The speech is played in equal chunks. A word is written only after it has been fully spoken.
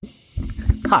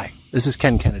Hi, this is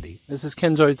Ken Kennedy. This is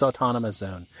Kenzoid's Autonomous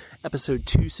Zone, episode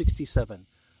 267,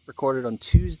 recorded on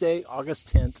Tuesday,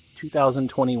 August 10th,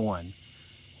 2021,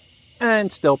 and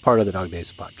still part of the Dog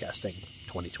Days of Podcasting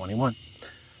 2021.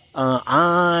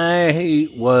 I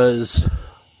was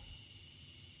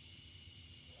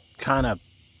kind of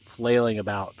flailing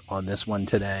about on this one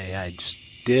today. I just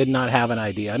did not have an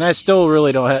idea, and I still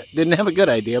really didn't have a good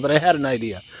idea, but I had an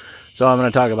idea, so I'm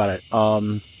going to talk about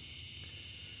it.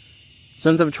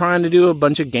 Since I'm trying to do a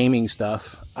bunch of gaming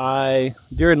stuff,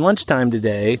 during lunchtime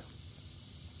today,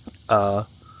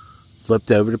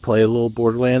 flipped over to play a little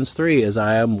Borderlands 3, as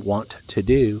I am wont to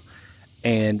do.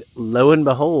 And lo and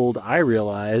behold, I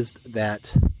realized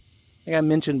that, like I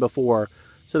mentioned before,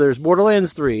 so there's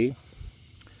Borderlands 3,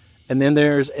 and then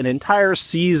there's an entire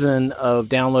season of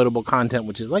downloadable content,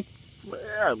 which is like,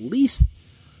 at least,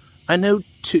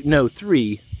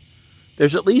 three.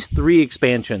 There's at least 3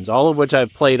 expansions, all of which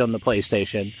I've played on the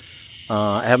PlayStation.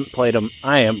 I haven't played them.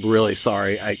 I am really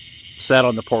sorry. I sat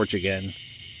on the porch again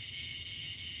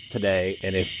today,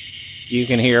 and if you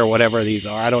can hear whatever these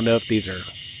are, I don't know if these are...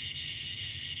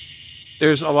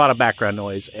 There's a lot of background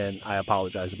noise, and I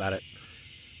apologize about it.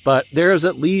 But there's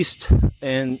at least,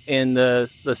 in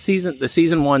the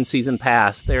season 1 season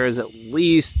pass, there is at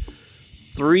least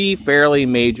 3 fairly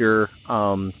major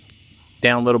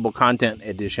downloadable content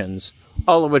editions,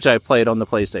 all of which I played on the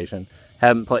PlayStation. I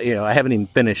haven't even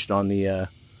finished on the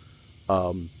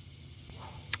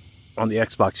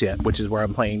Xbox yet, which is where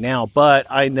I'm playing now. But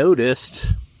I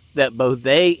noticed that both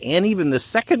they and even the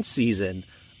second season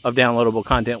of downloadable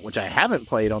content, which I haven't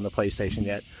played on the PlayStation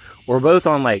yet, were both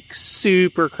on like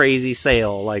super crazy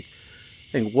sale. Like,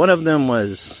 I think one of them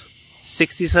was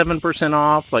 67%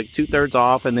 off, like 2/3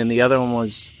 off, and then the other one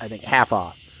was, I think, half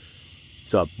off.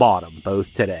 So I bought them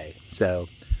both today. So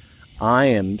I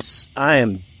am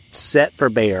set for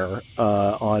bear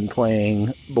on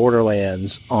playing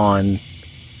Borderlands on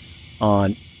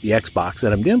the Xbox,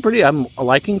 and I'm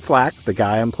liking Flack, the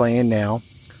guy I'm playing now.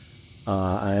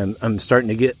 I'm starting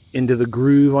to get into the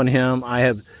groove on him.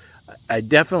 I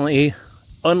definitely,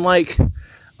 unlike,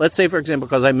 let's say for example,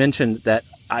 because I mentioned that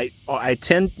I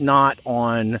tend not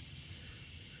on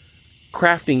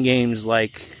crafting games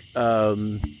like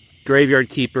Graveyard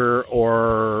Keeper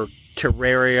or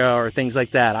Terraria or things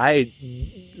like that. I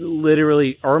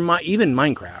literally, even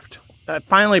Minecraft. I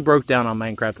finally broke down on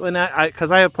Minecraft, and because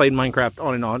I have played Minecraft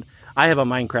on and on. I have a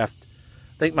Minecraft.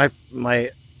 I think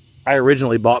I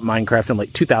originally bought Minecraft in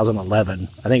like 2011.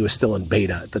 I think it was still in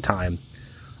beta at the time.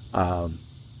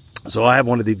 So I have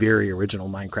one of the very original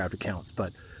Minecraft accounts.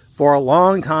 But for a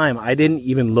long time, I didn't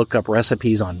even look up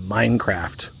recipes on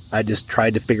Minecraft. I just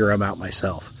tried to figure them out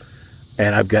myself.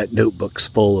 And I've got notebooks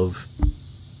full of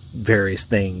various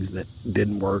things that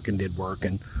didn't work and did work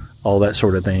and all that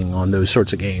sort of thing on those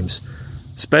sorts of games.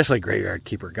 Especially Graveyard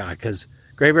Keeper, God, because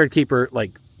Graveyard Keeper,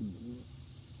 like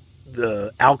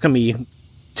the alchemy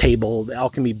table, the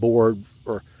alchemy board,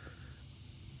 or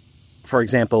for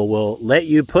example, will let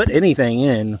you put anything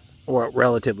in, or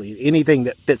relatively anything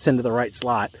that fits into the right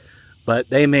slot, but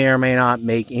they may or may not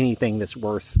make anything that's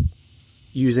worth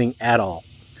using at all.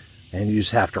 And you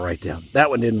just have to write down, that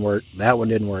one didn't work, that one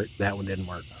didn't work, that one didn't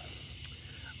work.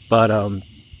 But on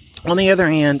the other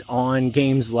hand, on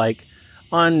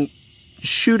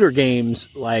shooter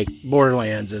games like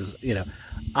Borderlands,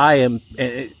 I am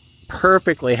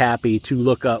perfectly happy to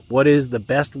look up what is the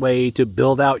best way to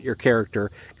build out your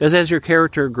character. Because as your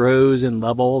character grows in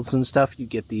levels and stuff, you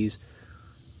get these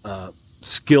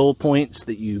skill points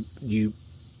that you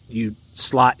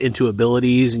slot into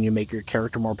abilities, and you make your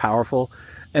character more powerful.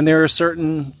 And there are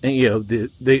certain, the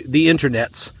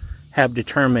internets have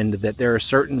determined that there are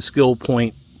certain skill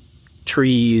point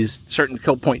trees, certain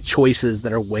skill point choices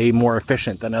that are way more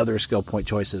efficient than other skill point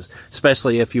choices.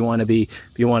 Especially if you want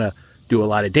to do a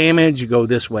lot of damage, you go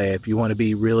this way. If you want to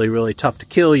be really, really tough to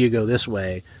kill, you go this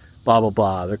way. Blah blah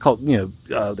blah. They're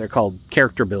called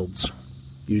character builds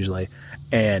usually,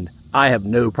 and I have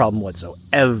no problem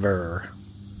whatsoever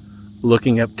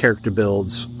looking up character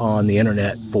builds on the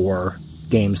internet for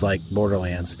games like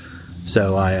Borderlands.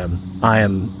 So I am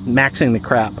maxing the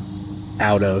crap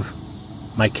out of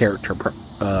my character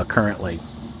currently,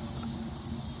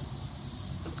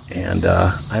 and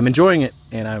I'm enjoying it.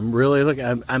 And I'm really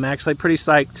I'm actually pretty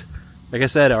psyched. Like I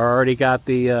said, I already got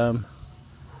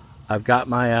I've got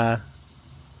my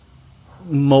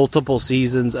multiple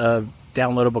seasons of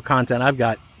downloadable content. I've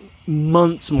got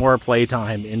months more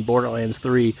playtime in Borderlands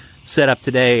 3 set up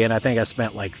today, and I think I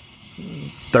spent like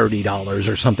 $30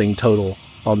 or something total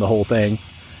on the whole thing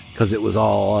because it was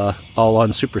all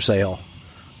on super sale.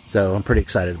 So I'm pretty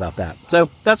excited about that.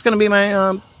 So that's going to be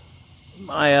my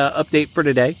my update for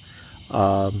today.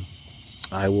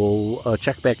 I will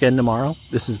check back in tomorrow.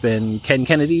 This has been Ken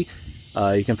Kennedy.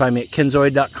 You can find me at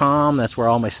kenzoid.com. That's where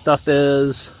all my stuff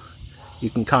is. You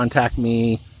can contact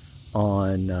me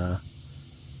on a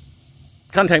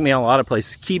lot of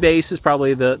places. Keybase is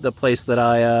probably the place that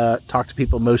I talk to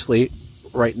people mostly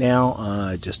right now.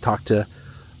 I just talked to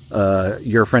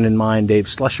your friend and mine, Dave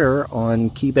Slusher, on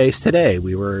Keybase today.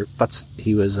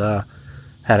 He was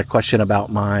had a question about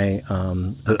my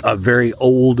a very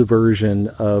old version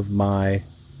of my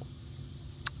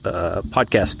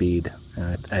podcast feed.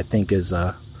 I think is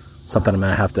something I'm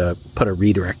going to have to put a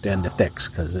redirect in to fix,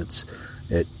 because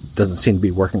it doesn't seem to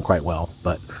be working quite well.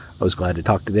 But I was glad to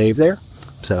talk to Dave there.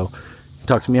 So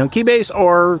talk to me on Keybase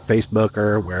or Facebook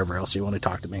or wherever else you want to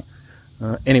talk to me.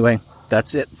 Anyway,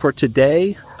 that's it for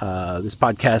today. This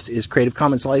podcast is Creative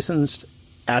Commons licensed,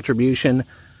 attribution,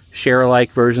 share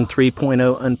alike version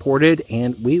 3.0 unported,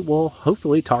 and we will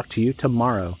hopefully talk to you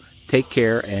tomorrow. Take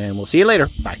care, and we'll see you later.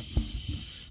 Bye.